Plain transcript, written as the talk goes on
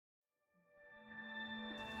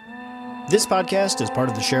This podcast is part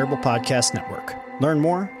of the Shareable Podcast Network. Learn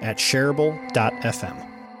more at shareable.fm.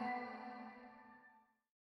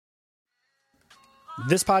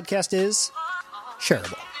 This podcast is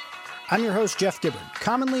Shareable. I'm your host, Jeff Gibbard,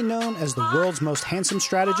 commonly known as the world's most handsome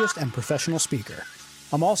strategist and professional speaker.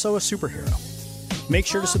 I'm also a superhero. Make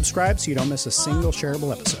sure to subscribe so you don't miss a single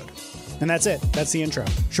Shareable episode. And that's it. That's the intro.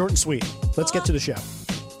 Short and sweet. Let's get to the show.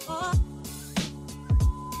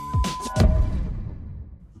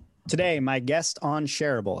 Today, my guest on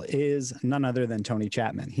Shareable is none other than Tony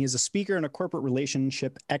Chatman. He is a speaker and a corporate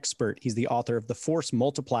relationship expert. He's the author of The Force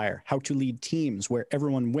Multiplier, How to Lead Teams Where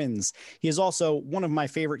Everyone Wins. He is also one of my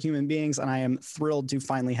favorite human beings, and I am thrilled to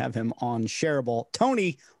finally have him on Shareable.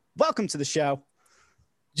 Tony, welcome to the show.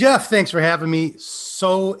 Jeff, thanks for having me.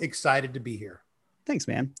 So excited to be here. Thanks,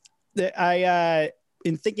 man.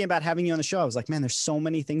 In thinking about having you on the show, I was like, man, there's so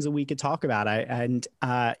many things that we could talk about.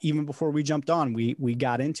 Even before we jumped on, we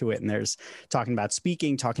got into it, and there's talking about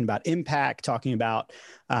speaking, talking about impact, talking about,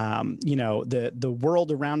 the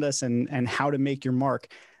world around us and how to make your mark.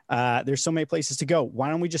 There's so many places to go. Why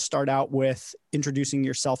don't we just start out with introducing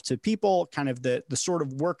yourself to people, kind of the sort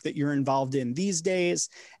of work that you're involved in these days.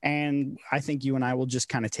 And I think you and I will just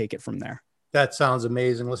kind of take it from there. That sounds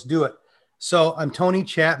amazing. Let's do it. So I'm Tony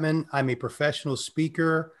Chatman. I'm a professional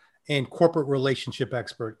speaker and corporate relationship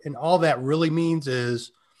expert. And all that really means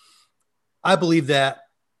is I believe that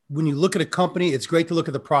when you look at a company, it's great to look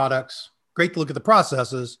at the products, great to look at the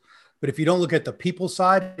processes. But if you don't look at the people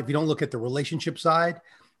side, if you don't look at the relationship side,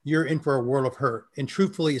 you're in for a world of hurt. And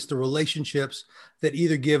truthfully, it's the relationships that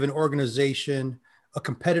either give an organization a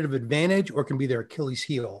competitive advantage or can be their Achilles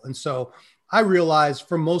heel. And so I realize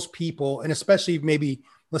for most people, and especially maybe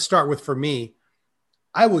let's start with, for me,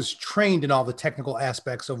 I was trained in all the technical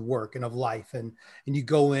aspects of work and of life. And you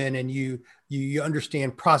go in and you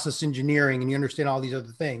understand process engineering and you understand all these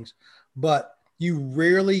other things, but you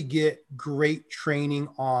rarely get great training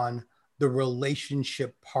on the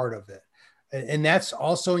relationship part of it. And that's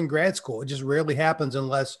also in grad school. It just rarely happens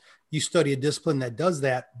unless you study a discipline that does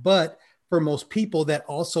that. But for most people, that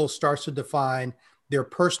also starts to define their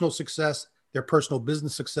personal success, their personal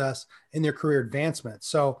business success, and their career advancement.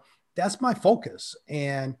 So that's my focus.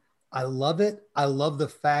 And I love it. I love the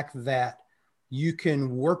fact that you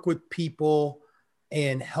can work with people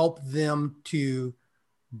and help them to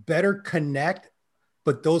better connect,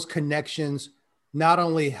 but those connections not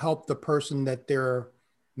only help the person that they're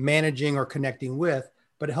managing or connecting with,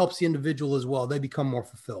 but it helps the individual as well. They become more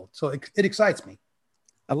fulfilled. So it excites me.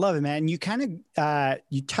 I love it, man. You kind of,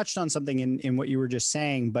 you touched on something in what you were just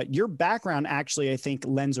saying, but your background actually, I think,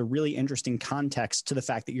 lends a really interesting context to the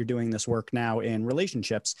fact that you're doing this work now in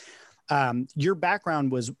relationships. Your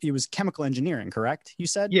background was chemical engineering, correct? You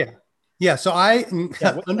said? Yeah. So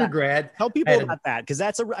undergrad. Tell people about that, because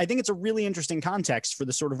I think it's a really interesting context for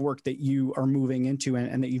the sort of work that you are moving into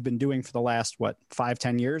and that you've been doing for the last,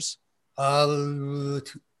 5-10 years?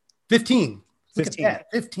 15. 15. Look at that,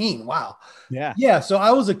 15. Wow. Yeah. So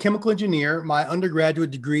I was a chemical engineer. My undergraduate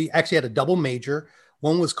degree actually had a double major.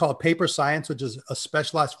 One was called paper science, which is a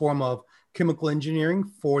specialized form of chemical engineering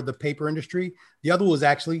for the paper industry. The other was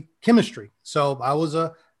actually chemistry. So I was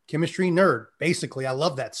a chemistry nerd. Basically, I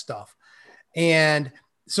love that stuff. And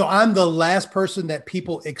so I'm the last person that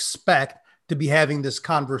people expect to be having this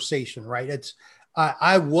conversation, right?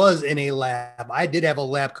 I was in a lab. I did have a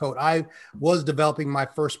lab coat. I was developing my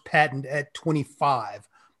first patent at 25,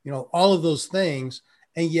 all of those things.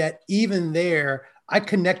 And yet even there, I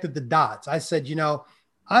connected the dots. I said,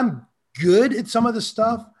 I'm good at some of the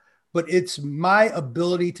stuff, but it's my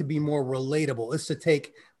ability to be more relatable. It's to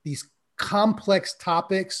take these complex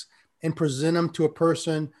topics and present them to a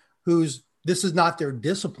person this is not their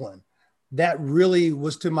discipline. That really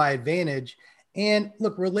was to my advantage. And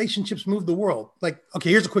look, relationships move the world. Okay,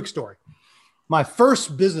 here's a quick story. My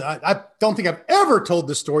first business, I don't think I've ever told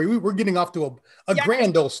this story. We're getting off to a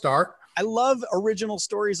grand old start. I love original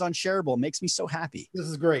stories on Shareable. It makes me so happy. This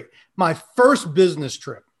is great. My first business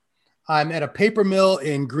trip, I'm at a paper mill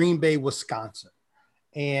in Green Bay, Wisconsin.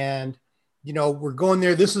 And, we're going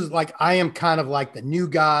there. This is I am kind of like the new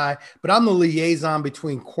guy, but I'm the liaison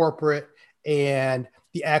between corporate and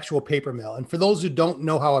the actual paper mill. And for those who don't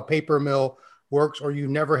know how a paper mill works, or you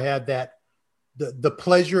never had the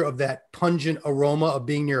pleasure of that pungent aroma of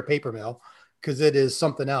being near a paper mill, because it is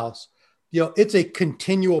something else. It's a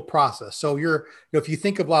continual process. So if you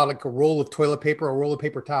think about a roll of toilet paper or a roll of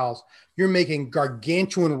paper towels, you're making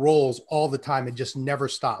gargantuan rolls all the time. It just never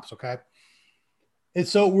stops. Okay. And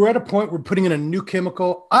so we're at a point, we're putting in a new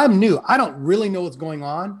chemical. I'm new. I don't really know what's going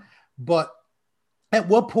on, but at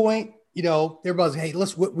what point everybody's, hey,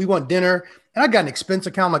 we want dinner. And I got an expense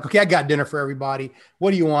account. I'm like, okay, I got dinner for everybody.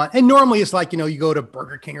 What do you want? And normally it's like, you go to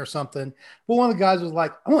Burger King or something. But one of the guys was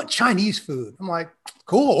like, I want Chinese food. I'm like,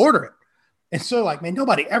 cool, order it. And so like, man,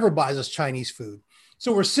 nobody ever buys us Chinese food.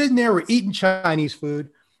 So we're sitting there, we're eating Chinese food,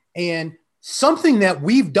 and something that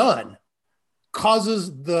we've done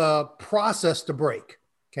causes the process to break.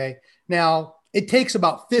 Okay. Now it takes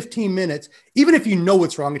about 15 minutes. Even if you know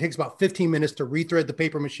it's wrong, it takes about 15 minutes to rethread the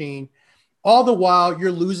paper machine. All the while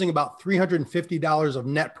you're losing about $350 of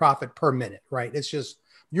net profit per minute, right? It's just,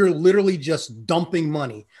 you're literally just dumping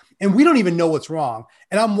money and we don't even know what's wrong.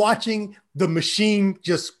 And I'm watching the machine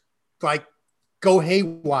just like go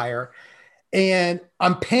haywire and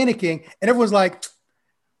I'm panicking and everyone's like,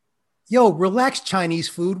 yo, relax, Chinese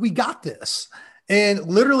food. We got this. And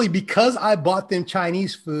literally because I bought them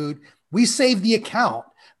Chinese food, we saved the account.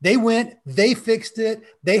 They went, they fixed it.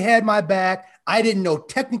 They had my back. I didn't know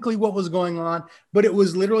technically what was going on, but it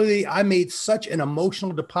was literally, I made such an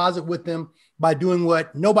emotional deposit with them by doing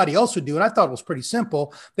what nobody else would do. And I thought it was pretty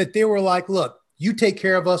simple that they were like, look, you take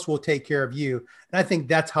care of us, we'll take care of you. And I think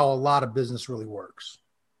that's how a lot of business really works.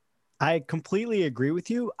 I completely agree with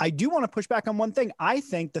you. I do want to push back on one thing. I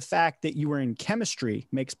think the fact that you were in chemistry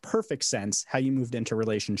makes perfect sense how you moved into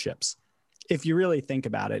relationships. If you really think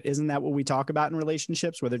about it, isn't that what we talk about in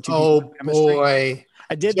relationships? Whether two people have chemistry? Boy,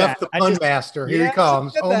 I did Jeff, that. the pun master. Here he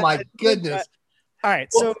comes. Oh my goodness. All right.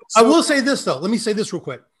 Well, I will say this though. Let me say this real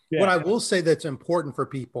quick. Yeah. What I will say that's important for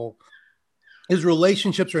people is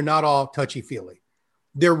relationships are not all touchy-feely.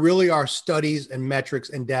 There really are studies and metrics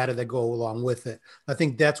and data that go along with it. I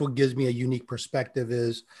think that's what gives me a unique perspective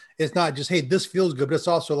is it's not just, hey, this feels good, but it's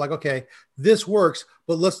also like, okay, this works,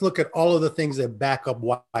 but let's look at all of the things that back up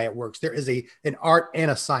why it works. There is an art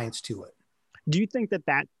and a science to it. Do you think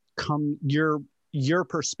that your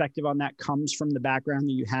perspective on that comes from the background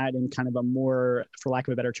that you had in kind of a more, for lack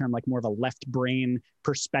of a better term, like more of a left brain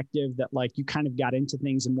perspective that like you kind of got into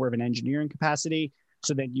things in more of an engineering capacity?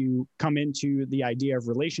 So that you come into the idea of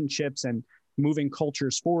relationships and moving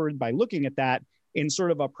cultures forward by looking at that in sort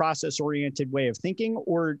of a process-oriented way of thinking,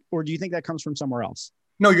 or do you think that comes from somewhere else?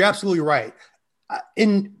 No, you're absolutely right.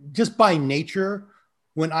 In just by nature,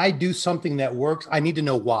 when I do something that works, I need to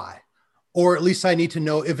know why, or at least I need to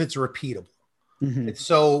know if it's repeatable. Mm-hmm.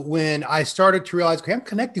 So when I started to realize, okay, I'm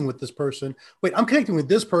connecting with this person. Wait, I'm connecting with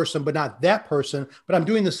this person, but not that person, but I'm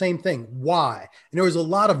doing the same thing. Why? And there was a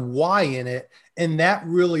lot of why in it. And that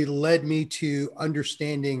really led me to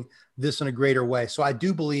understanding this in a greater way. So I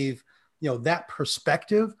do believe, that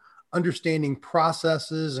perspective, understanding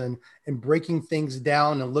processes and breaking things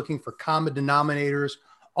down and looking for common denominators,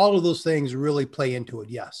 all of those things really play into it.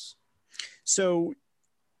 Yes. So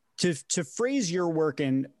to phrase your work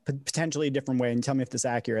in potentially a different way, and tell me if this is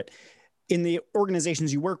accurate, in the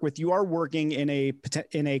organizations you work with, you are working in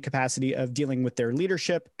a capacity of dealing with their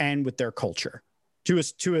leadership and with their culture.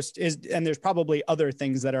 And there's probably other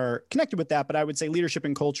things that are connected with that, but I would say leadership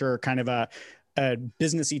and culture are kind of a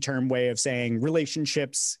businessy term way of saying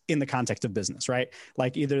relationships in the context of business, right?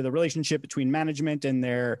 Like either the relationship between management and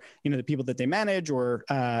their, the people that they manage, or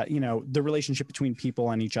the relationship between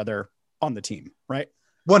people and each other on the team, right?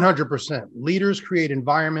 100%. Leaders create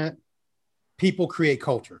environment. People create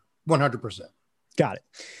culture. 100%. Got it.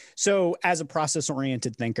 So as a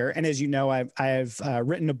process-oriented thinker, and as you know, I've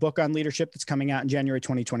written a book on leadership that's coming out in January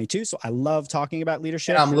 2022. So I love talking about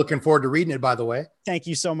leadership. And I'm looking forward to reading it, by the way. Thank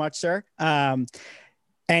you so much, sir. And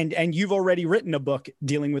you've already written a book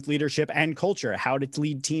dealing with leadership and culture, how to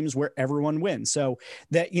lead teams where everyone wins. So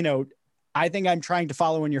that, I think I'm trying to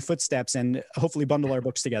follow in your footsteps and hopefully bundle our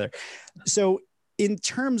books together. So in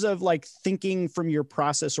terms of like thinking from your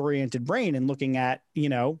process-oriented brain and looking at,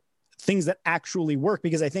 things that actually work,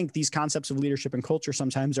 because I think these concepts of leadership and culture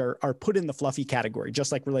sometimes are put in the fluffy category,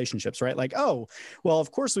 just like relationships, right? Like, oh, well,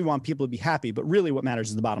 of course we want people to be happy, but really what matters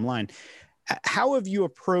is the bottom line. How have you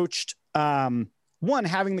approached, one,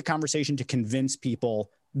 having the conversation to convince people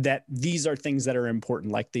that these are things that are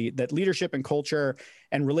important, like that leadership and culture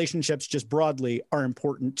and relationships just broadly are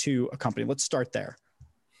important to a company? Let's start there.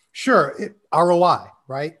 Sure. ROI,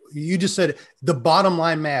 right? You just said the bottom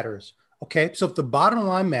line matters. Okay. So if the bottom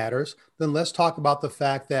line matters, then let's talk about the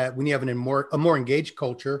fact that when you have a more engaged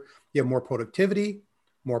culture, you have more productivity,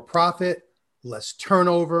 more profit, less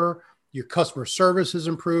turnover, your customer service is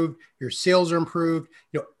improved, your sales are improved.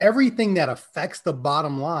 Everything that affects the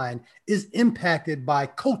bottom line is impacted by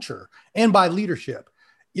culture and by leadership.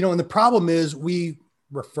 And the problem is we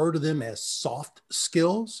refer to them as soft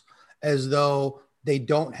skills as though they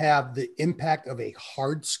don't have the impact of a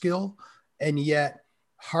hard skill. And yet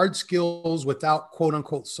hard skills without quote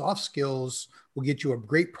unquote soft skills will get you a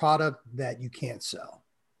great product that you can't sell.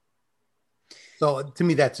 So to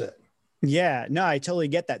me, that's it. Yeah, no, I totally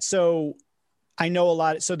get that. So I know a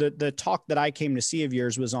lot. So the talk that I came to see of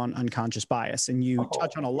yours was on unconscious bias, and you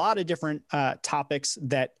touch on a lot of different topics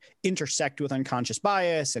that intersect with unconscious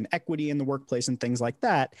bias and equity in the workplace and things like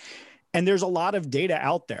that. And there's a lot of data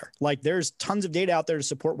out there. Like there's tons of data out there to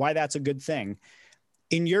support why that's a good thing.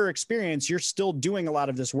 In your experience, you're still doing a lot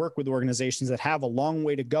of this work with organizations that have a long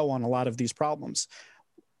way to go on a lot of these problems.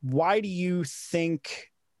 Why do you think?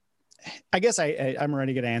 I guess I'm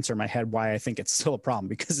already going to answer in my head why I think it's still a problem,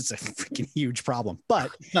 because it's a freaking huge problem. But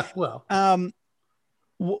well,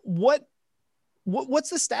 what's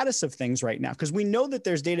the status of things right now? Because we know that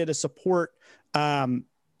there's data to support,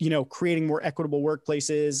 creating more equitable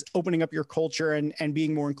workplaces, opening up your culture, and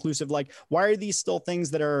being more inclusive. Like, why are these still things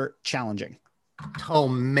that are challenging? oh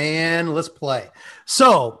man, let's play.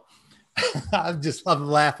 So I'm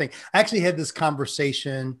laughing. I actually had this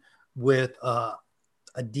conversation with a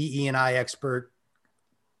DE&I expert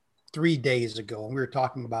 3 days ago, and we were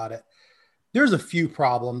talking about it. There's a few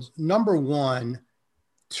problems. Number one,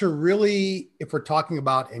 to really, if we're talking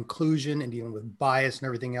about inclusion and dealing with bias and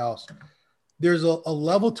everything else, there's a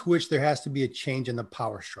level to which there has to be a change in the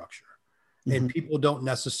power structure. And people don't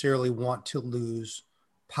necessarily want to lose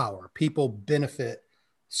power. People benefit,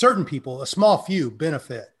 certain people, a small few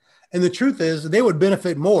benefit. And the truth is they would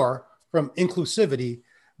benefit more from inclusivity,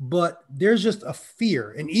 but there's just a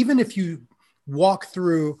fear. And even if you walk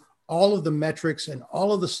through all of the metrics and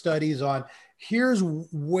all of the studies on here's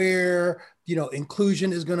where,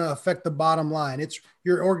 inclusion is going to affect the bottom line. It's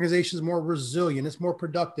your organization is more resilient. It's more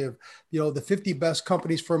productive. The 50 best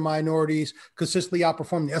companies for minorities consistently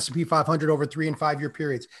outperform the S&P 500 over 3 and 5 year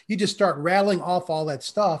periods. You just start rattling off all that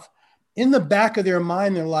stuff. In the back of their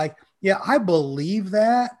mind, they're like, yeah, I believe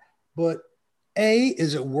that, but A,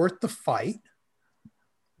 is it worth the fight?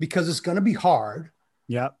 Because it's going to be hard.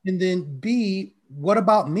 Yeah. And then B, what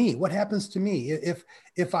about me? What happens to me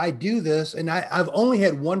if I do this? And I've only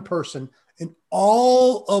had one person in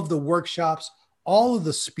all of the workshops, all of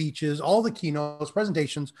the speeches, all the keynotes,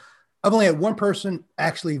 presentations. I've only had one person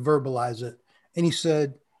actually verbalize it. And he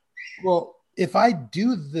said, well, if I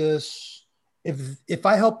do this, if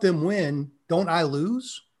I help them win, don't I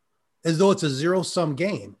lose? As though it's a zero-sum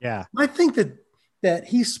game. Yeah. I think that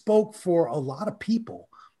he spoke for a lot of people.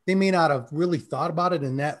 They may not have really thought about it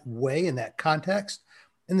in that way, in that context.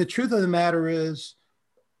 And the truth of the matter is,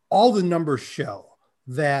 all the numbers show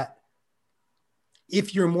that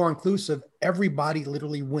if you're more inclusive, everybody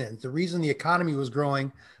literally wins. The reason the economy was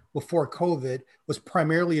growing before COVID was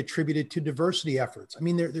primarily attributed to diversity efforts. I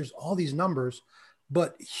mean, there's all these numbers,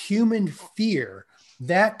 but human fear,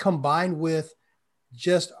 that combined with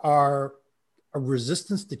just our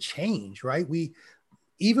resistance to change, right?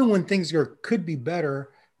 Even when things could be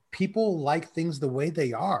better, people like things the way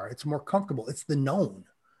they are. It's more comfortable. It's the known.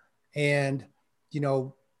 And,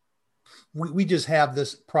 we just have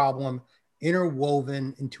this problem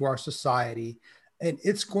interwoven into our society, and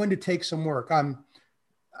it's going to take some work.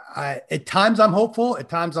 At times I'm hopeful. At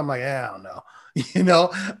times I'm like, I don't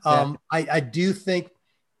know. I do think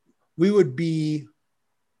we would be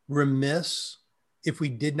remiss if we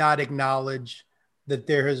did not acknowledge that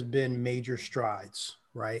there has been major strides,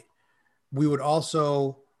 right? We would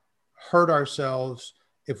also hurt ourselves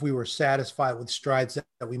if we were satisfied with strides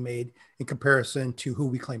that we made in comparison to who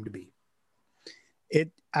we claim to be.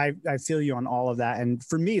 I feel you on all of that. And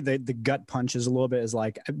for me, the gut punch is a little bit is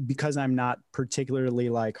like, because I'm not particularly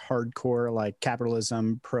like hardcore, like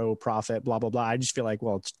capitalism, pro profit, blah, blah, blah. I just feel like,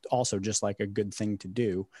 well, it's also just like a good thing to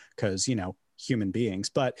do because, human beings.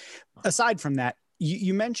 But aside from that,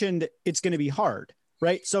 you mentioned it's going to be hard,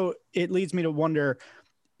 right? So it leads me to wonder,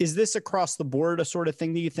 is this across the board a sort of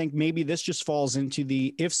thing that you think maybe this just falls into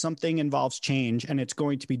if something involves change and it's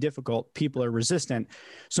going to be difficult, people are resistant.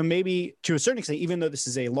 So maybe to a certain extent, even though this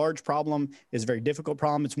is a large problem, is a very difficult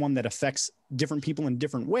problem, it's one that affects different people in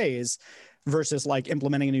different ways versus like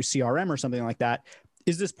implementing a new CRM or something like that.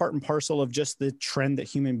 Is this part and parcel of just the trend that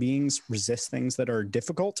human beings resist things that are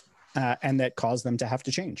difficult and that cause them to have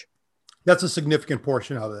to change? That's a significant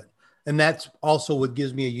portion of it. And that's also what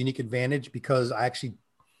gives me a unique advantage because I actually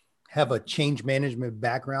have a change management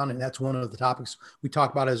background. And that's one of the topics we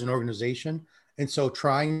talk about as an organization. And so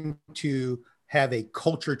trying to have a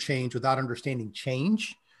culture change without understanding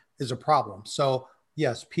change is a problem. So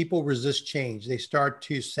yes, people resist change. They start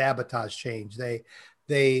to sabotage change. They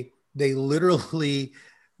literally,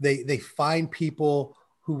 they find people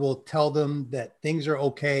who will tell them that things are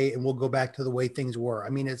okay and we'll go back to the way things were. I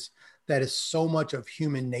mean, that is so much of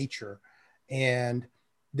human nature. And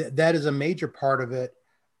that is a major part of it.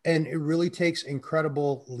 And it really takes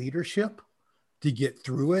incredible leadership to get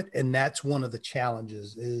through it. And that's one of the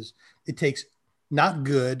challenges is it takes not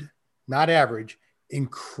good, not average,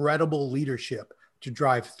 incredible leadership to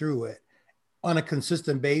drive through it on a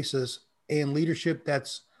consistent basis, and leadership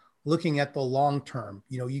that's looking at the long term.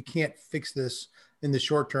 You know, you can't fix this in the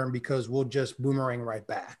short term because we'll just boomerang right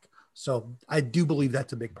back. So I do believe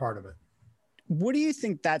that's a big part of it. What do you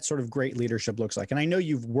think that sort of great leadership looks like? And I know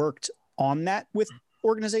you've worked on that with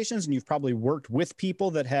organizations, and you've probably worked with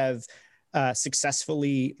people that have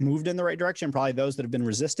successfully moved in the right direction, probably those that have been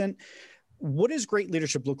resistant. What does great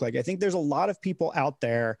leadership look like? I think there's a lot of people out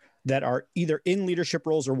there that are either in leadership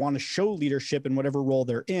roles or want to show leadership in whatever role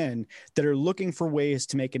they're in, that are looking for ways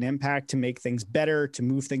to make an impact, to make things better, to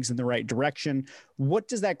move things in the right direction. What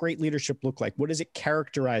does that great leadership look like? What is it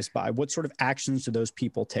characterized by? What sort of actions do those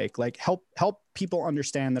people take? Like help people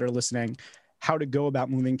understand that are listening how to go about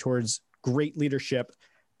moving towards great leadership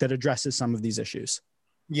that addresses some of these issues.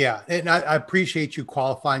 Yeah. And I appreciate you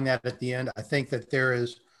qualifying that at the end. I think that there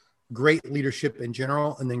is great leadership in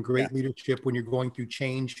general, and then great leadership when you're going through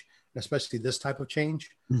change, especially this type of change.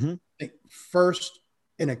 Mm-hmm. I think first,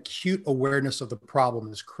 an acute awareness of the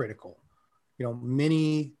problem is critical. You know,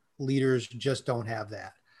 many leaders just don't have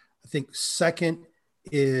that. I think second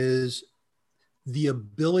is the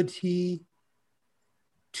ability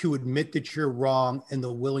to admit that you're wrong and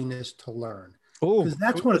the willingness to learn. Oh, because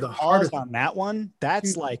that's one of the hardest on that one.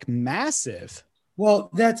 That's like massive. Well,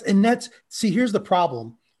 see, here's the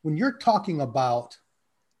problem. When you're talking about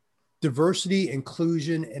diversity,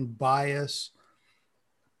 inclusion, and bias,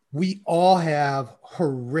 we all have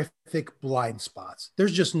horrific blind spots.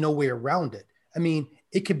 There's just no way around it. I mean,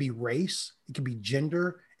 it could be race, it could be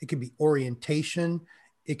gender, it could be orientation,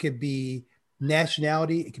 it could be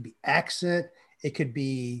nationality, it could be accent, it could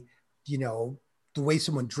be, you know, the way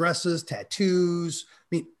someone dresses, tattoos,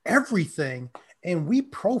 I mean, everything. And we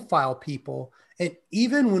profile people. And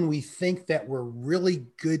even when we think that we're really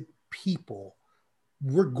good people,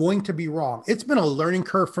 we're going to be wrong. It's been a learning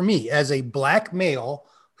curve for me as a Black male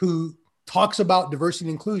who talks about diversity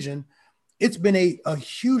and inclusion. It's been a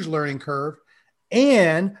huge learning curve,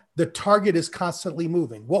 and the target is constantly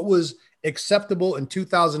moving. What was acceptable in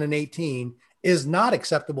 2018 is not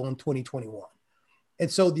acceptable in 2021. And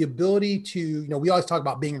so the ability to, you know, we always talk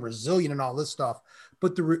about being resilient and all this stuff,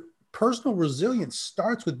 but the personal resilience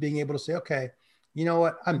starts with being able to say, okay, you know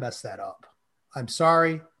what? I messed that up. I'm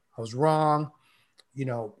sorry. I was wrong. You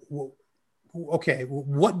know, okay,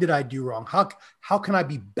 what did I do wrong? How can I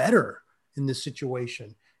be better in this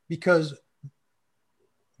situation? Because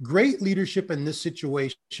great leadership in this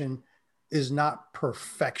situation is not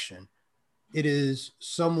perfection. It is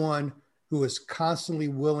someone who is constantly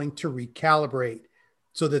willing to recalibrate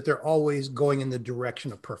so that they're always going in the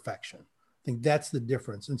direction of perfection. I think that's the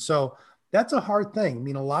difference. And so that's a hard thing. I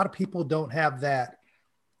mean, a lot of people don't have that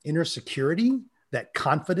inner security, that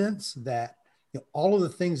confidence, that, you know, all of the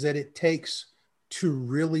things that it takes to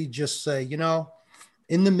really just say, you know,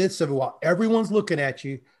 in the midst of it, while everyone's looking at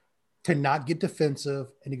you, to not get defensive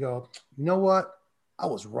and to go, you know what? I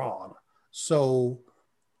was wrong. So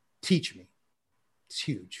teach me. It's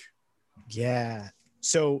huge. Yeah.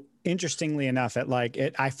 So interestingly enough,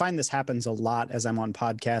 I find this happens a lot as I'm on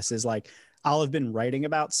podcasts, is like, I'll have been writing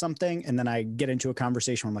about something and then I get into a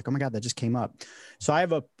conversation where I'm like, oh my God, that just came up. So I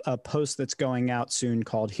have a post that's going out soon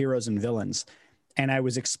called Heroes and Villains. And I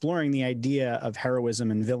was exploring the idea of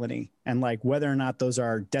heroism and villainy, and like whether or not those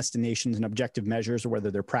are destinations and objective measures or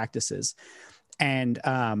whether they're practices. And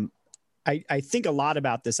I think a lot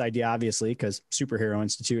about this idea, obviously, because Superhero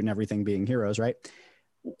Institute and everything being heroes, right?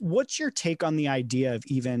 What's your take on the idea of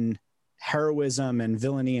even heroism and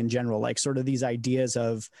villainy in general? Like sort of these ideas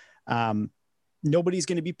of nobody's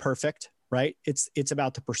going to be perfect, right? It's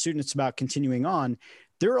about the pursuit and it's about continuing on.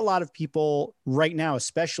 There are a lot of people right now,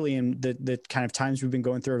 especially in the kind of times we've been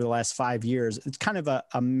going through over the last 5 years. It's kind of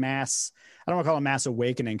a mass, I don't want to call it a mass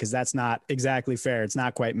awakening because that's not exactly fair. It's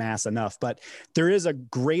not quite mass enough, but there is a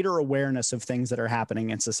greater awareness of things that are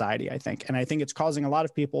happening in society, I think. And I think it's causing a lot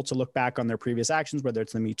of people to look back on their previous actions, whether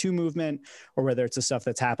it's the Me Too movement or whether it's the stuff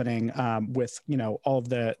that's happening with, you know, all of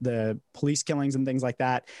the police killings and things like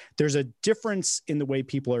that. There's a difference in the way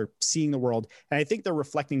people are seeing the world. And I think they're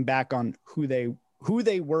reflecting back on who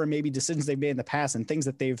they were, maybe decisions they've made in the past and things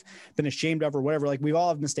that they've been ashamed of or whatever. Like we all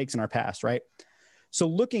have mistakes in our past, right? So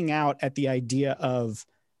looking out at the idea of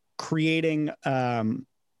creating a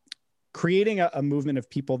movement of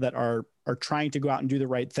people that are trying to go out and do the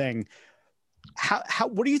right thing,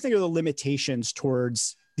 what do you think are the limitations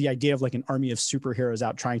towards the idea of like an army of superheroes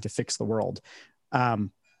out trying to fix the world?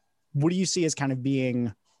 What do you see as kind of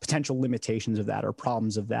being potential limitations of that or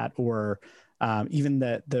problems of that, or even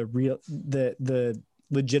the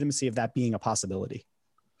legitimacy of that being a possibility?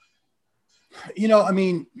 I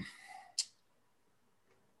mean,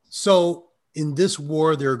 so in this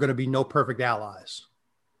war, there are going to be no perfect allies,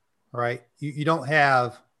 right? You don't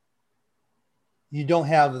have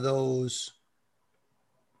those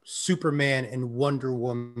Superman and Wonder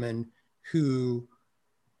Woman who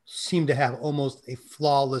seem to have almost a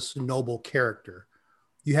flawless, noble character.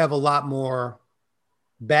 You have a lot more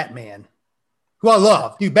Batman, who I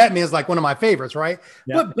love. Dude, Batman's like one of my favorites, right?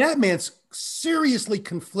 Yeah. But Batman's seriously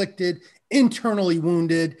conflicted, internally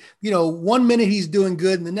wounded. 1 minute he's doing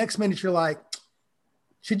good, and the next minute you're like,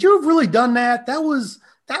 should you have really done that? That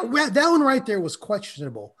one right there was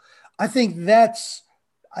questionable. I think that's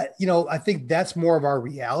more of our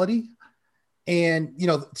reality. And,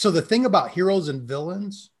 so the thing about heroes and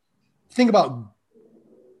villains, think about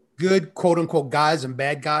good, quote unquote, guys and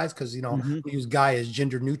bad guys, because, we use guy as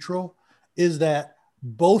gender neutral, is that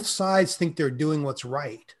both sides think they're doing what's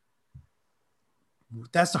right.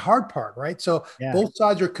 That's the hard part, right? So both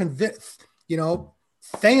sides are convinced,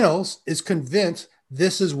 Thanos is convinced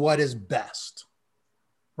this is what is best,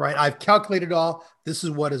 right? I've calculated all, this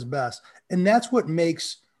is what is best. And that's what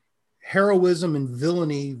makes heroism and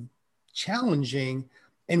villainy challenging.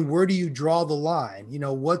 And where do you draw the line?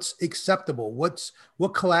 What's acceptable?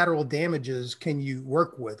 What collateral damages can you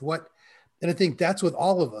work with? And I think that's with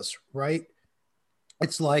all of us, right?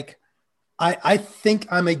 It's like, I think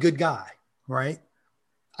I'm a good guy, right?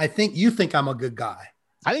 I think you think I'm a good guy.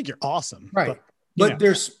 I think you're awesome. Right. But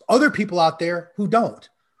there's other people out there who don't.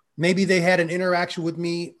 Maybe they had an interaction with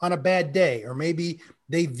me on a bad day, or maybe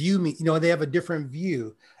they view me, they have a different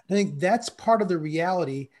view. I think that's part of the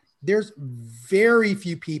reality. There's very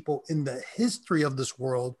few people in the history of this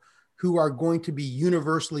world who are going to be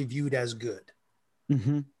universally viewed as good.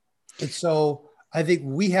 Mm-hmm. And so I think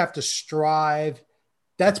we have to strive.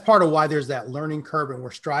 That's part of why there's that learning curve, and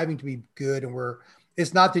we're striving to be good. And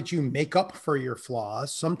it's not that you make up for your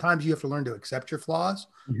flaws. Sometimes you have to learn to accept your flaws,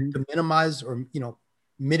 to minimize or,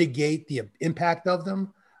 mitigate the impact of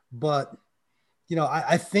them. But,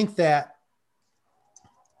 I think that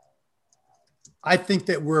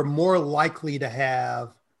we're more likely to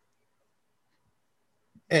have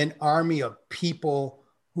an army of people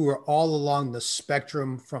who are all along the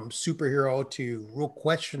spectrum from superhero to real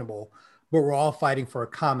questionable, but we're all fighting for a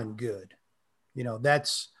common good.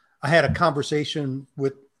 I had a conversation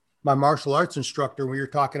with my martial arts instructor. We were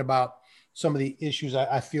talking about some of the issues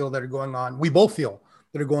I feel that are going on. We both feel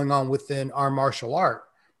that are going on within our martial art,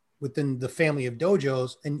 within the family of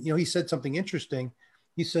dojos. And, he said something interesting.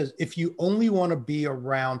 He says, if you only want to be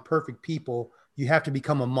around perfect people, you have to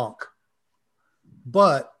become a monk.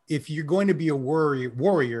 But if you're going to be a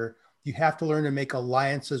warrior, you have to learn to make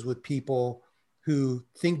alliances with people who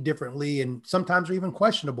think differently and sometimes are even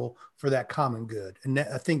questionable for that common good. And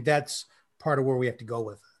I think that's part of where we have to go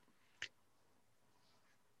with it.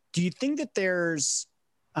 Do you think that there's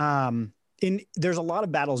a lot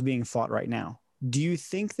of battles being fought right now? Do you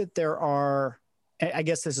think that there are, I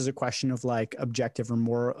guess this is a question of like objective or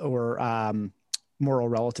moral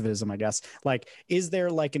relativism, I guess. Like, is there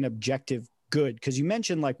like an objective good? Because you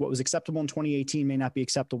mentioned like what was acceptable in 2018 may not be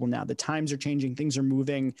acceptable now. The times are changing, things are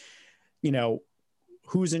moving,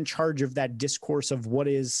 who's in charge of that discourse of what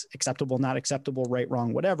is acceptable, not acceptable, right,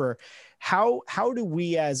 wrong, whatever. How do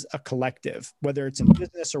we as a collective, whether it's in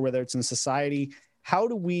business or whether it's in society, how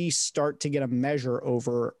do we start to get a measure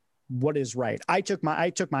over what is right? I took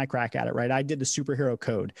my crack at it, right? I did the superhero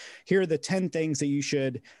code. Here are the 10 things that you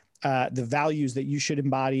should, the values that you should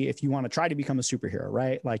embody if you want to try to become a superhero,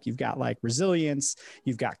 right? Like you've got like resilience,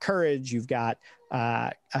 you've got courage, you've got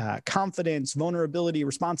confidence, vulnerability,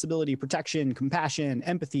 responsibility, protection, compassion,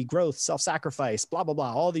 empathy, growth, self-sacrifice, blah, blah,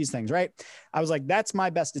 blah, all these things, right? I was like, that's my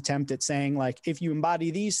best attempt at saying like, if you embody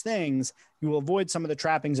these things, you will avoid some of the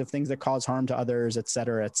trappings of things that cause harm to others, et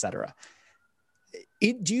cetera, et cetera.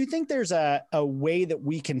 Do you think there's a way that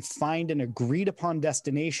we can find an agreed upon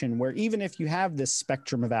destination where even if you have this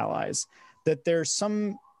spectrum of allies, that there's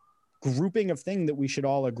some grouping of thing that we should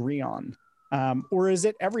all agree on? Or is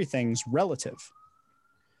it everything's relative?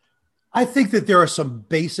 I think that there are some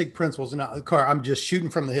basic principles. And I'm just shooting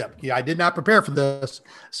from the hip. Yeah, I did not prepare for this.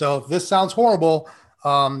 So if this sounds horrible,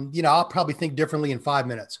 I'll probably think differently in 5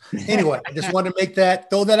 minutes. Anyway, I just wanted to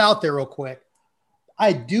throw that out there real quick.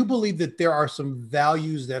 I do believe that there are some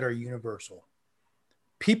values that are universal.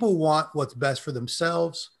 People want what's best for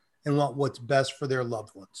themselves and want what's best for their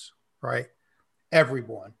loved ones, right?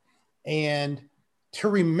 Everyone. And to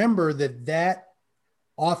remember that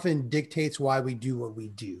often dictates why we do what we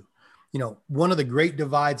do. one of the great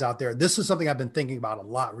divides out there, this is something I've been thinking about a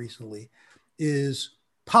lot recently, is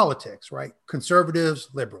politics, right? Conservatives,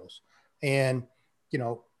 liberals. And,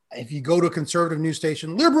 if you go to a conservative news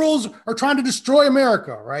station, liberals are trying to destroy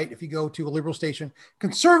America, right? If you go to a liberal station,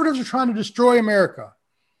 conservatives are trying to destroy America.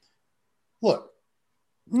 Look,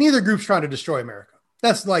 neither group's trying to destroy America.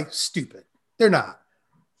 That's like stupid. They're not.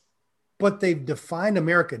 But they've defined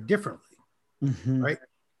America differently, right?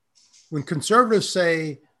 When conservatives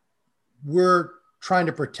say we're trying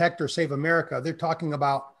to protect or save America, they're talking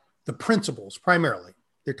about the principles primarily.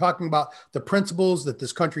 They're talking about the principles that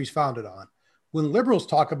this country is founded on. When liberals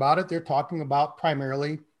talk about it, they're talking about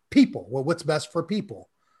primarily people. Well, what's best for people?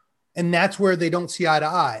 And that's where they don't see eye to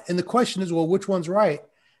eye. And the question is, well, which one's right?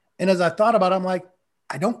 And as I thought about it, I'm like,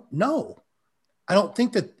 I don't know. I don't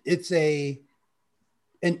think that it's an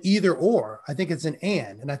either or. I think it's an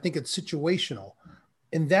and I think it's situational.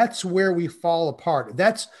 And that's where we fall apart.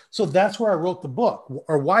 That's where I wrote the book,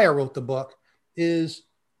 or why I wrote the book, is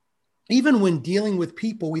even when dealing with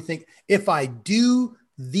people, we think if I do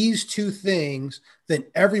these two things, then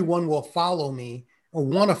everyone will follow me or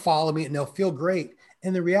want to follow me and they'll feel great.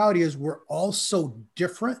 And the reality is we're all so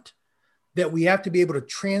different that we have to be able to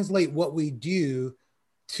translate what we do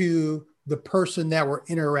to the person that we're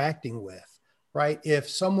interacting with, right? If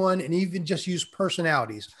someone, and even just use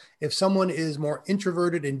personalities, if someone is more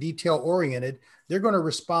introverted and detail oriented, they're going to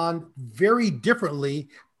respond very differently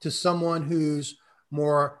to someone who's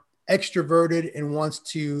more extroverted and wants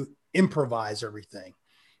to improvise everything.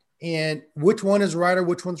 And which one is right or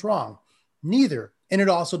which one's wrong? Neither. And it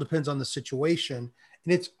also depends on the situation.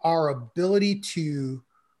 And it's our ability to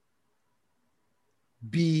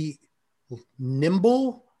be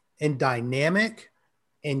nimble and dynamic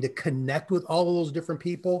and to connect with all of those different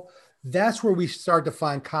people. That's where we start to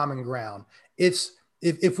find common ground. It's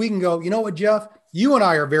if we can go, you know what, Jeff, you and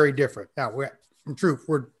I are very different. Now, in truth,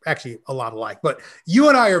 we're actually a lot alike, but you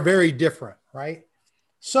and I are very different, right?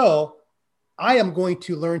 So I am going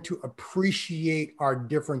to learn to appreciate our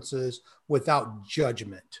differences without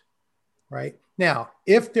judgment, right? Now,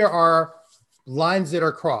 if there are lines that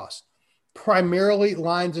are crossed, primarily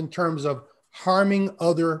lines in terms of harming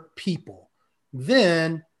other people,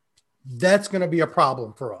 then that's going to be a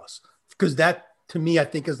problem for us, because that, to me, I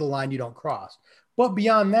think is the line you don't cross. But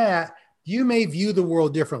beyond that, you may view the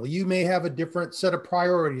world differently. You may have a different set of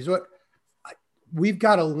priorities. We've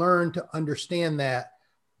got to learn to understand that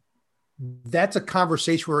that's a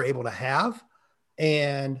conversation we're able to have.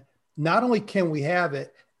 And not only can we have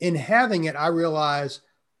it, in having it, I realize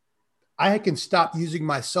I can stop using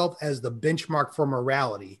myself as the benchmark for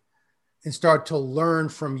morality and start to learn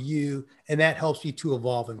from you. And that helps me to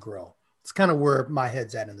evolve and grow. It's kind of where my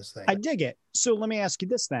head's at in this thing. I dig it. So let me ask you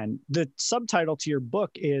this then. The subtitle to your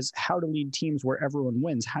book is How to Lead Teams Where Everyone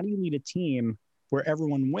Wins. How do you lead a team where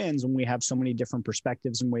everyone wins when we have so many different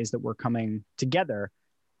perspectives and ways that we're coming together?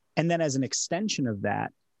 And then as an extension of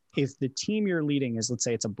that, if the team you're leading is, let's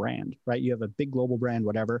say it's a brand, right? You have a big global brand,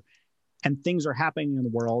 whatever, and things are happening in the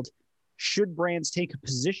world, should brands take a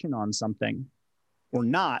position on something or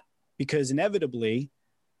not? Because inevitably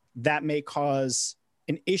that may cause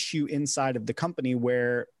an issue inside of the company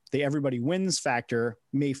where the everybody wins factor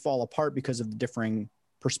may fall apart because of the differing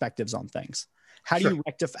perspectives on things. How do you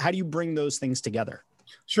rectify, how do you bring those things together?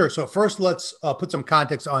 Sure. So first, let's put some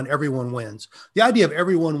context on everyone wins. The idea of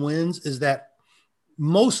everyone wins is that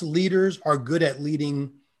most leaders are good at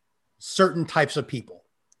leading certain types of people,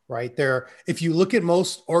 right? If you look at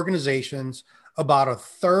most organizations, about a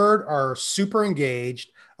third are super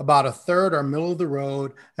engaged, about a third are middle of the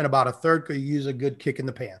road, and about a third could use a good kick in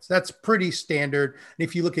the pants. That's pretty standard. And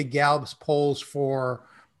if you look at Gallup's polls for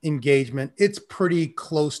engagement, it's pretty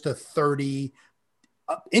close to 30,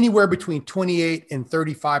 anywhere between 28 and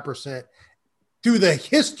 35% through the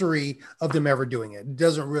history of them ever doing it.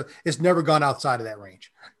 It's never gone outside of that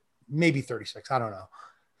range. Maybe 36. I don't know.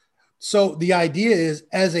 So the idea is,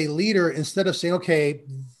 as a leader, instead of saying, okay,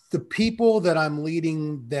 the people that I'm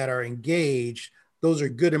leading that are engaged, those are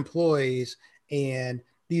good employees, and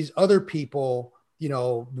these other people,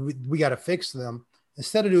 we got to fix them.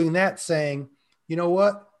 Instead of doing that, saying, you know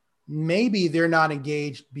what, maybe they're not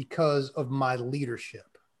engaged because of my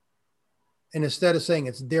leadership. And instead of saying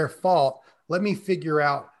it's their fault, let me figure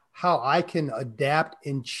out how I can adapt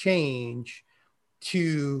and change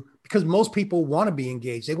because most people want to be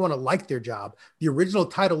engaged. They want to like their job. The original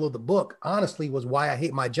title of the book, honestly, was Why I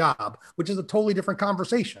Hate My Job, which is a totally different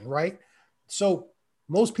conversation, right? So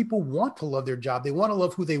most people want to love their job. They want to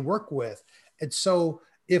love who they work with. And so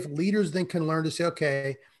if leaders then can learn to say,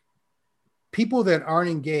 okay, people that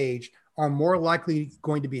aren't engaged are more likely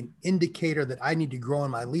going to be an indicator that I need to grow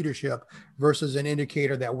in my leadership versus an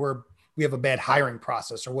indicator that we have a bad hiring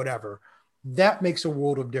process or whatever. That makes a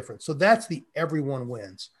world of difference. So that's the everyone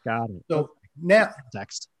wins. Got it. So Okay. now,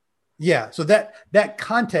 Context. yeah, so that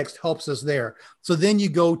context helps us there. So then you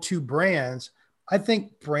go to brands. I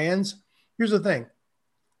think brands, here's the thing.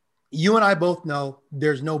 You and I both know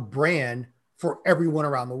there's no brand for everyone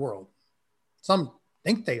around the world. Some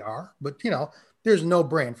think they are, but there's no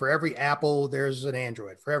brand. For every Apple, there's an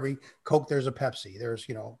Android. For every Coke, there's a Pepsi.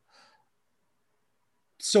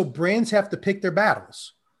 So brands have to pick their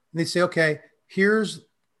battles. And they say, okay, here's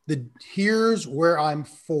where I'm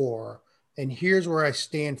for, and here's where I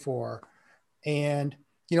stand for. And,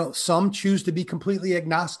 some choose to be completely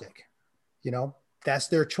agnostic. That's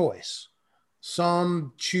their choice.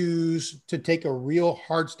 Some choose to take a real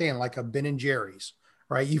hard stand, like a Ben and Jerry's,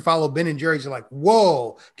 right? You follow Ben and Jerry's, you're like,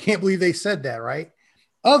 whoa, can't believe they said that, right?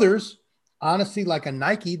 Others, honestly, like a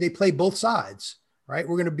Nike, they play both sides, right?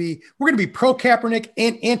 We're going to be pro Kaepernick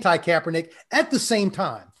and anti Kaepernick at the same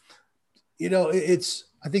time.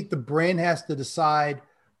 I think the brand has to decide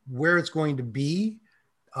where it's going to be.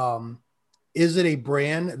 Is it a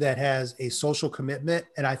brand that has a social commitment?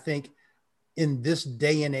 And I think in this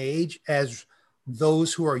day and age, as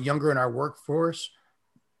those who are younger in our workforce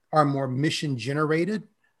are more mission generated,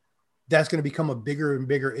 that's going to become a bigger and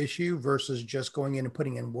bigger issue versus just going in and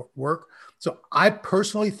putting in work. So I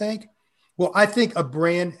personally think a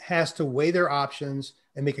brand has to weigh their options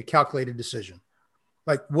and make a calculated decision.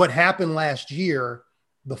 Like what happened last year,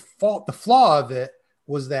 the flaw of it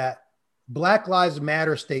was that Black Lives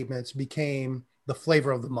Matter statements became the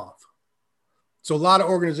flavor of the month. So a lot of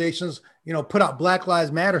organizations, put out Black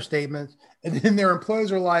Lives Matter statements, and then their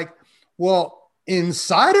employees are like, well,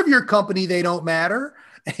 inside of your company, they don't matter.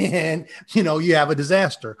 And, you have a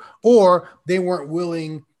disaster. Or they weren't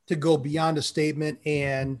willing to go beyond a statement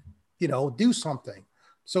and, do something.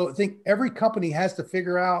 So I think every company has to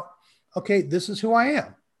figure out, okay, this is who I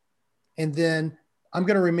am. And then I'm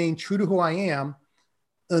going to remain true to who I am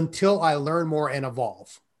until I learn more and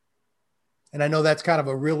evolve. And I know that's kind of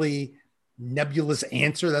a really nebulous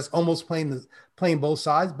answer. That's almost playing both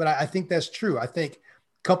sides, but I think that's true. I think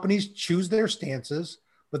companies choose their stances,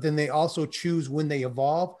 but then they also choose when they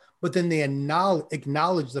evolve, but then they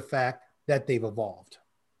acknowledge the fact that they've evolved.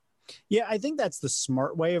 Yeah, I think that's the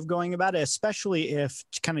smart way of going about it, especially if,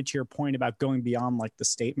 kind of to your point about going beyond like the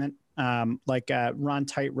statement. Ron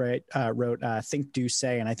Tite wrote Think, Do,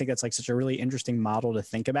 Say. And I think that's like such a really interesting model to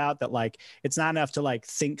think about, that like, it's not enough to like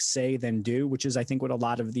think, say, then do, which is I think what a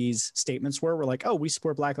lot of these statements were. We're like, oh, we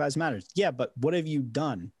support Black Lives Matter. Yeah, but what have you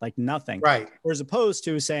done? Like nothing. Right. Or as opposed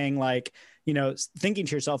to saying like, thinking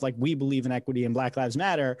to yourself, like, we believe in equity and Black Lives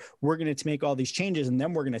Matter. We're going to make all these changes and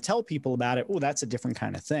then we're going to tell people about it. Oh, that's a different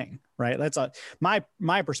kind of thing, right? That's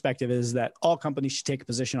my perspective is that all companies should take a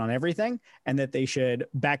position on everything, and that they should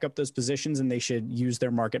back up those positions and they should use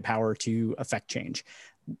their market power to affect change.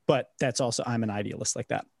 But that's also, I'm an idealist like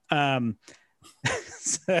that.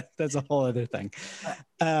 So that's a whole other thing.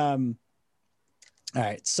 All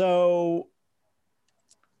right. So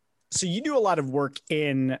you do a lot of work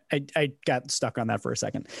in, I got stuck on that for a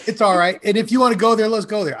second. It's all right. And if you want to go there, let's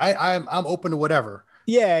go there. I'm open to whatever.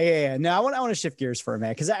 Yeah. No, I want to shift gears for a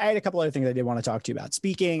minute, because I had a couple other things I did want to talk to you about.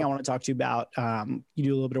 Speaking, I want to talk to you about, you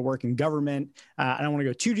do a little bit of work in government. I don't want to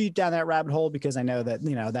go too deep down that rabbit hole, because I know that,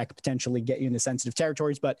 that could potentially get you into sensitive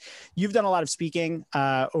territories, but you've done a lot of speaking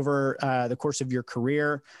over the course of your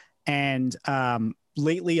career. And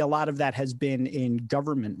lately, a lot of that has been in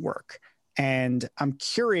government work. And I'm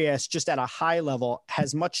curious, just at a high level,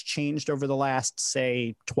 has much changed over the last,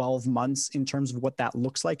 say, 12 months in terms of what that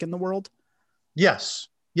looks like in the world? Yes,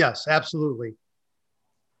 absolutely.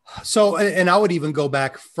 So, and I would even go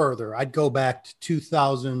back further. I'd go back to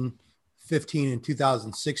 2015 and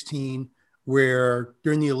 2016, where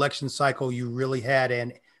during the election cycle, you really had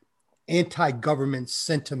an anti-government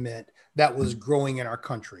sentiment that was growing in our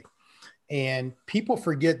country. And people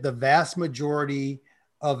forget the vast majority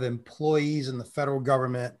of employees in the federal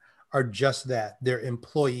government are just that. They're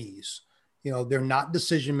employees. They're not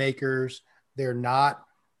decision makers. They're not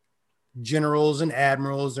generals and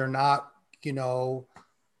admirals. They're not,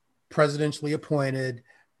 presidentially appointed.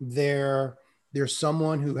 They're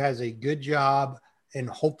someone who has a good job and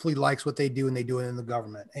hopefully likes what they do, and they do it in the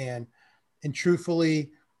government. And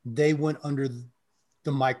truthfully, they went under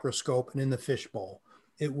the microscope and in the fishbowl.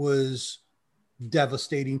 It was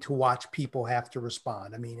devastating to watch people have to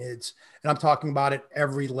respond. I mean, and I'm talking about at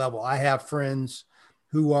every level. I have friends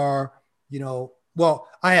who are,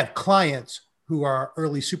 I have clients who are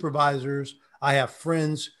early supervisors. I have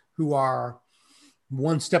friends who are,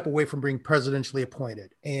 one step away from being presidentially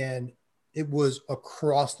appointed. And it was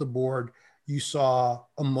across the board. You saw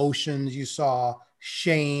emotions, you saw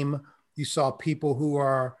shame, you saw people who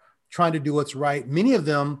are trying to do what's right. Many of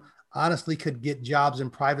them honestly could get jobs in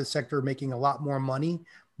private sector making a lot more money,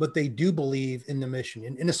 but they do believe in the mission.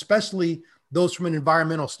 And especially those from an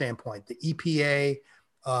environmental standpoint, the EPA,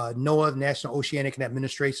 NOAA, National Oceanic and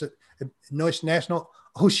Administration, National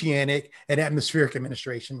Oceanic and Atmospheric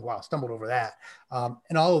Administration. Wow, stumbled over that.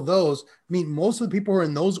 And all of those, I mean, most of the people who are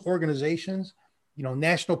in those organizations, you know,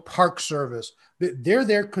 National Park Service, they're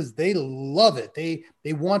there because they love it.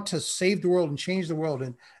 They want to save the world and change the world.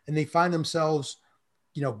 And they find themselves,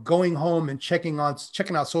 you know, going home and checking out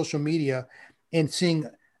social media and seeing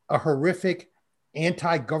a horrific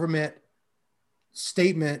anti-government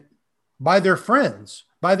statement by their friends,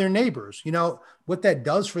 by their neighbors. You know, what that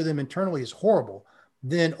does for them internally is horrible.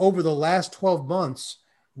 Then over the last 12 months,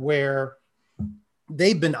 where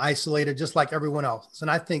they've been isolated just like everyone else.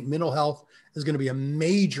 And I think mental health is going to be a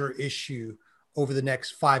major issue over the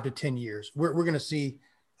next 5 to 10 years. We're going to see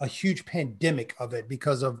a huge pandemic of it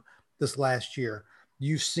because of this last year.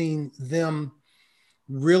 You've seen them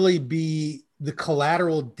really be the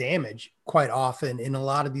collateral damage quite often in a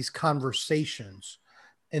lot of these conversations.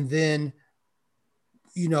 And then,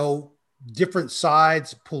 you know, different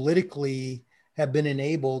sides politically have been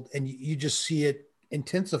enabled, and you just see it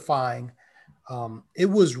intensifying. It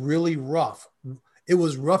was really rough. It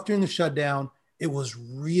was rough during the shutdown. It was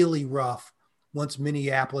really rough once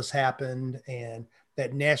Minneapolis happened and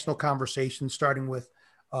that national conversation, starting with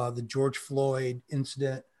the George Floyd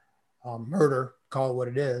incident, murder, call it what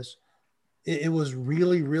it is. It was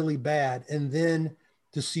really, really bad. And then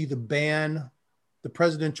to see the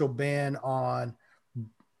presidential ban on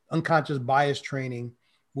unconscious bias training,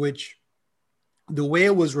 which the way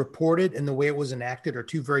it was reported and the way it was enacted are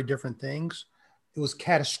two very different things. It was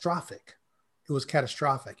catastrophic. It was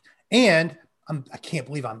catastrophic. And I can't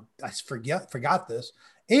believe I forgot this.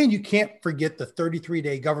 And you can't forget the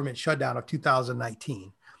 33-day government shutdown of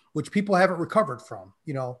 2019, which people haven't recovered from.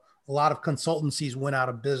 You know, a lot of consultancies went out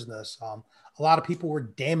of business. A lot of people were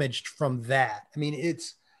damaged from that. I mean,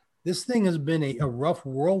 this thing has been a rough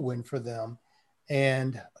whirlwind for them.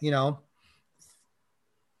 And, you know,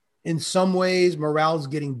 in some ways, morale is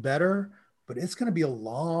getting better, but it's going to be a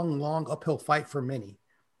long, long uphill fight for many.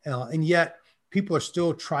 And yet people are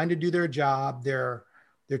still trying to do their job. They're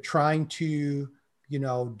trying to, you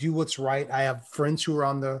know, do what's right. I have friends who are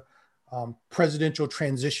on the presidential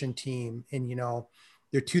transition team, and, you know,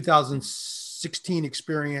 their 2016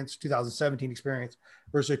 experience, 2017 experience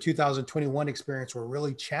versus their 2021 experience were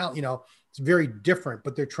really challenging. You know, it's very different,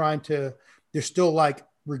 but they're still like,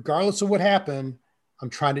 regardless of what happened, I'm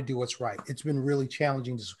trying to do what's right. It's been really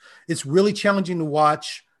challenging. It's really challenging to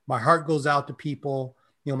watch. My heart goes out to people.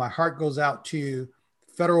 You know, my heart goes out to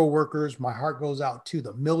federal workers. My heart goes out to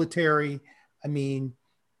the military. I mean,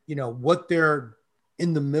 you know, what they're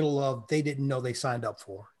in the middle of, they didn't know they signed up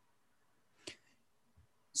for.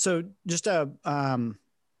 So just you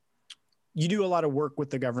do a lot of work with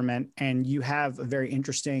the government, and you have a very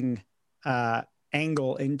interesting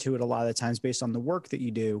angle into it a lot of the times based on the work that you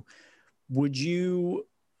do. Would you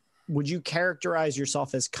characterize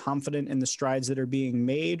yourself as confident in the strides that are being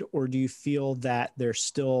made, or do you feel that there's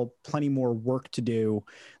still plenty more work to do?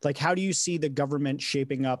 Like, how do you see the government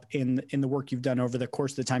shaping up in the work you've done over the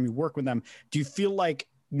course of the time you work with them? Do you feel like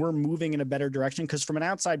we're moving in a better direction? Because from an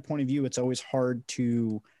outside point of view, it's always hard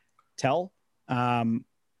to tell.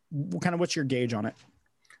 What's your gauge on it?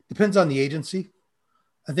 Depends on the agency.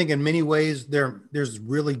 I think in many ways there's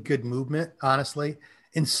really good movement, honestly.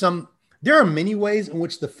 There are many ways in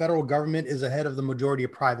which the federal government is ahead of the majority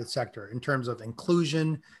of private sector in terms of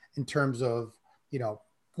inclusion, in terms of, you know,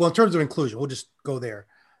 in terms of inclusion, we'll just go there.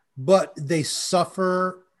 But they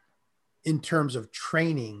suffer in terms of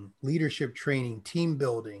training, leadership training, team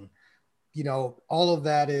building. You know, all of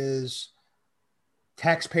that is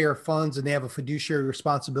taxpayer funds, and they have a fiduciary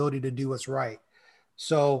responsibility to do what's right.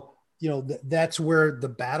 So, you know, that's where the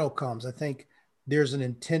battle comes. I think there's an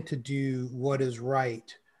intent to do what is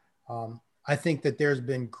right. I think that there's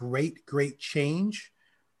been great change.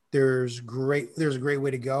 There's a great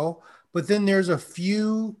way to go. But then there's a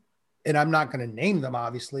few, and I'm not going to name them,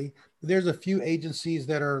 obviously, but there's a few agencies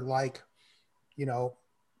that are like, you know,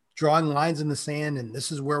 drawing lines in the sand, and this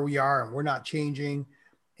is where we are, and we're not changing.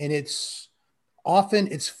 And it's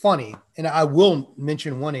funny. And I will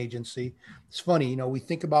mention one agency. It's funny. You know, we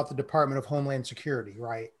think about the Department of Homeland Security,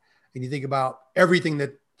 right? And you think about everything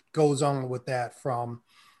that goes on with that, from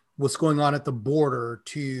what's going on at the border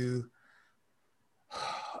to,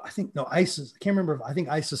 ICE. I can't remember. I think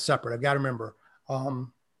ICE is separate. I've got to remember.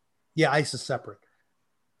 Yeah, ICE is separate.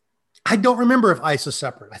 I don't remember if ICE is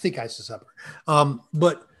separate. I think ICE is separate.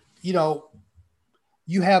 But, you know,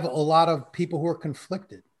 you have a lot of people who are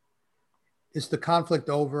conflicted. It's the conflict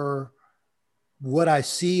over what I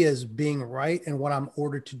see as being right and what I'm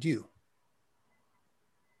ordered to do.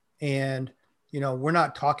 And, you know, we're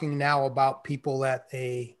not talking now about people at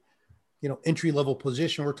a, you know, entry level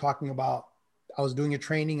position. We're talking about, I was doing a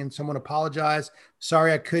training and someone apologized.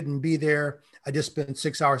 Sorry, I couldn't be there. I just spent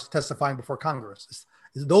 6 hours testifying before Congress.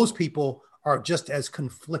 Those people are just as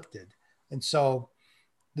conflicted. And so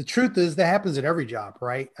the truth is that happens at every job,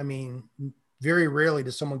 right? I mean, very rarely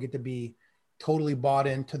does someone get to be totally bought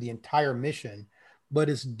into the entire mission, but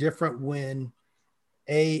it's different when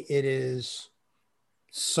it is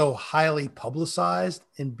so highly publicized,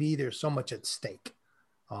 and B, there's so much at stake.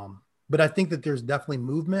 But I think that there's definitely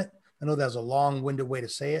movement. I know that's a long-winded way to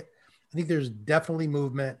say it. I think there's definitely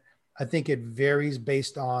movement. I think it varies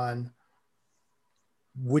based on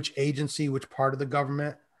which agency, which part of the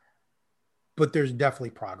government, but there's definitely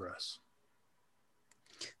progress.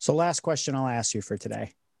 So last question I'll ask you for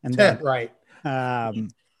today. And then, right.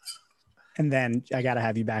 And then I got to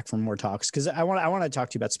have you back for more talks, because I want to talk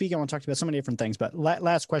to you about speaking. I want to talk to you about so many different things. But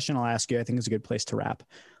last question I'll ask you, I think is a good place to wrap.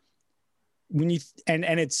 When you and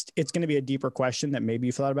it's going to be a deeper question that maybe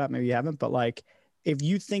you thought about, maybe you haven't. But like, if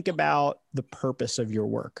you think about the purpose of your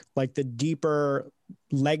work, like the deeper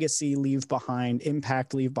legacy leave behind,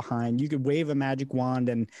 impact leave behind, you could wave a magic wand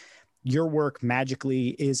and your work magically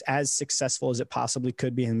is as successful as it possibly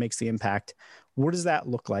could be and makes the impact. What does that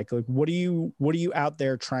look like? Like, what are you out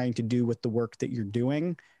there trying to do with the work that you're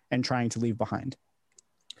doing and trying to leave behind?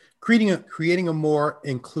 Creating a more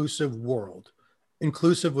inclusive world,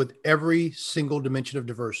 inclusive with every single dimension of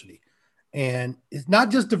diversity. And it's not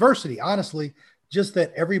just diversity, honestly, just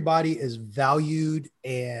that everybody is valued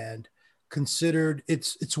and considered.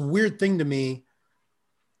 It's a weird thing to me.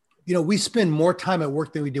 You know, we spend more time at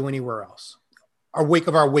work than we do anywhere else. Our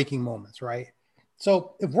waking moments, right?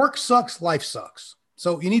 So if work sucks, life sucks.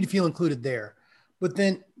 So you need to feel included there. But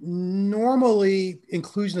then normally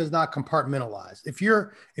inclusion is not compartmentalized. If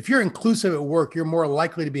you're inclusive at work, you're more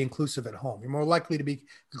likely to be inclusive at home. You're more likely to be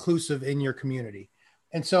inclusive in your community.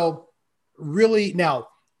 And so really now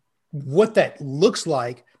what that looks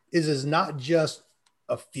like is not just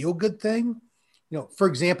a feel-good thing. You know, for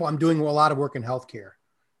example, I'm doing a lot of work in healthcare.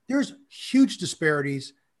 There's huge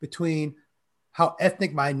disparities between how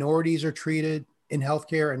ethnic minorities are treated in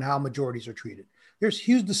healthcare and how majorities are treated. There's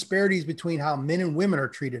huge disparities between how men and women are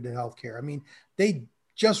treated in healthcare. I mean, they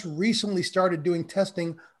just recently started doing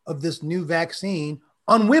testing of this new vaccine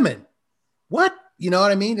on women. What? You know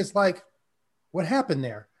what I mean? It's like, what happened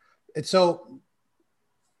there? And so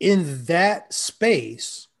in that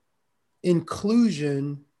space,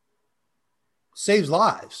 inclusion saves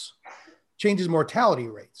lives, changes mortality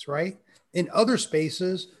rates, right? In other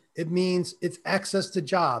spaces, it means it's access to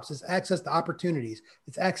jobs, it's access to opportunities,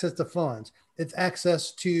 it's access to funds, it's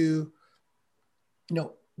access to, you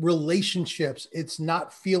know, relationships. It's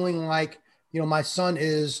not feeling like, you know, my son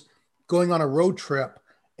is going on a road trip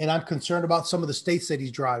and I'm concerned about some of the states that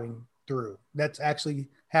he's driving through. That's actually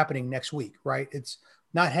happening next week, right? It's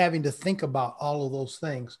not having to think about all of those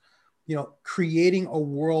things, you know, creating a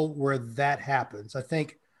world where that happens. I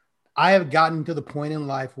think I have gotten to the point in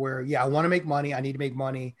life where, yeah, I want to make money. I need to make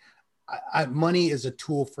money. Money is a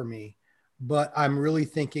tool for me, but I'm really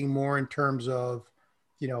thinking more in terms of,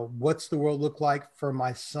 you know, what's the world look like for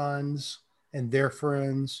my sons and their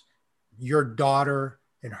friends, your daughter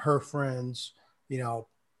and her friends. You know,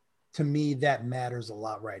 to me, that matters a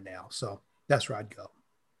lot right now. So that's where I'd go.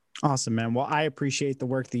 Awesome, man. Well, I appreciate the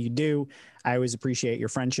work that you do. I always appreciate your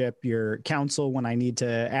friendship, your counsel when I need to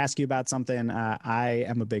ask you about something. I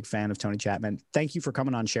am a big fan of Tony Chatman. Thank you for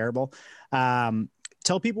coming on Shareable.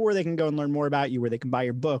 Tell people where they can go and learn more about you, where they can buy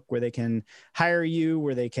your book, where they can hire you,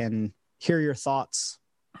 where they can hear your thoughts.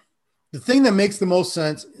 The thing that makes the most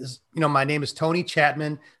sense is, you know, my name is Tony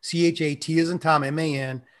Chatman, C-H-A-T as in Tom,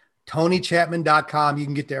 M-A-N, TonyChatman.com. You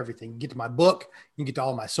can get to everything. You can get to my book. You can get to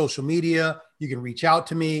all my social media. You can reach out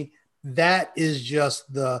to me. That is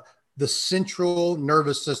just the central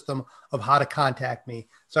nervous system of how to contact me.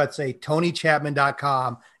 So I'd say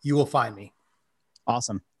TonyChatman.com. You will find me.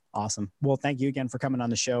 Awesome. Well, thank you again for coming on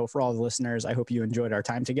the show. For all the listeners, I hope you enjoyed our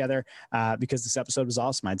time together because this episode was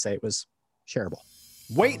awesome. I'd say it was shareable.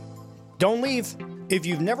 Wait, don't leave. If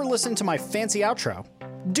you've never listened to my fancy outro,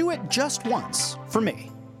 do it just once for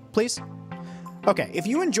me, please. Okay, if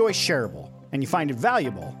you enjoy Shareable and you find it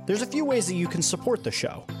valuable, there's a few ways that you can support the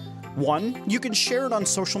show. One, you can share it on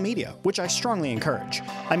social media, which I strongly encourage.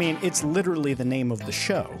 I mean, it's literally the name of the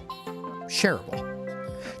show. shareable.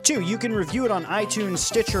 2, you can review it on iTunes,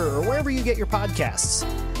 Stitcher, or wherever you get your podcasts.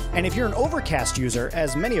 And if you're an Overcast user,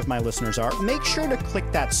 as many of my listeners are, make sure to click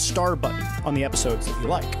that star button on the episodes that you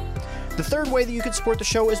like. The third way that you can support the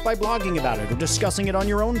show is by blogging about it or discussing it on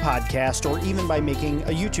your own podcast, or even by making a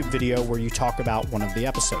YouTube video where you talk about one of the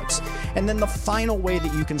episodes. And then the final way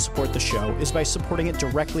that you can support the show is by supporting it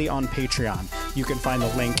directly on Patreon. You can find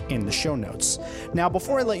the link in the show notes. Now,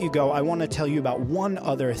 before I let you go, I want to tell you about one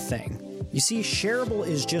other thing. You see, Shareable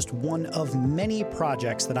is just one of many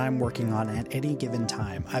projects that I'm working on at any given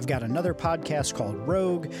time. I've got another podcast called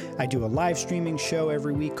Rogue. I do a live streaming show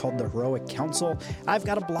every week called The Heroic Council. I've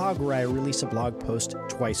got a blog where I release a blog post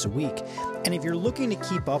twice a week. And if you're looking to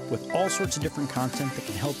keep up with all sorts of different content that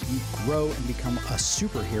can help you grow and become a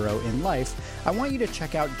superhero in life, I want you to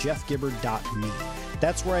check out jeffgibbard.me.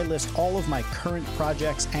 That's where I list all of my current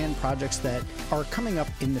projects and projects that are coming up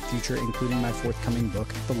in the future, including my forthcoming book,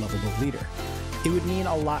 The Lovable Leader. It would mean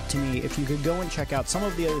a lot to me if you could go and check out some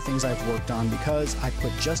of the other things I've worked on, because I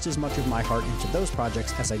put just as much of my heart into those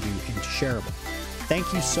projects as I do into Shareable.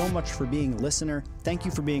 Thank you so much for being a listener. Thank you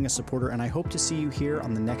for being a supporter, and I hope to see you here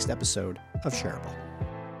on the next episode of Shareable.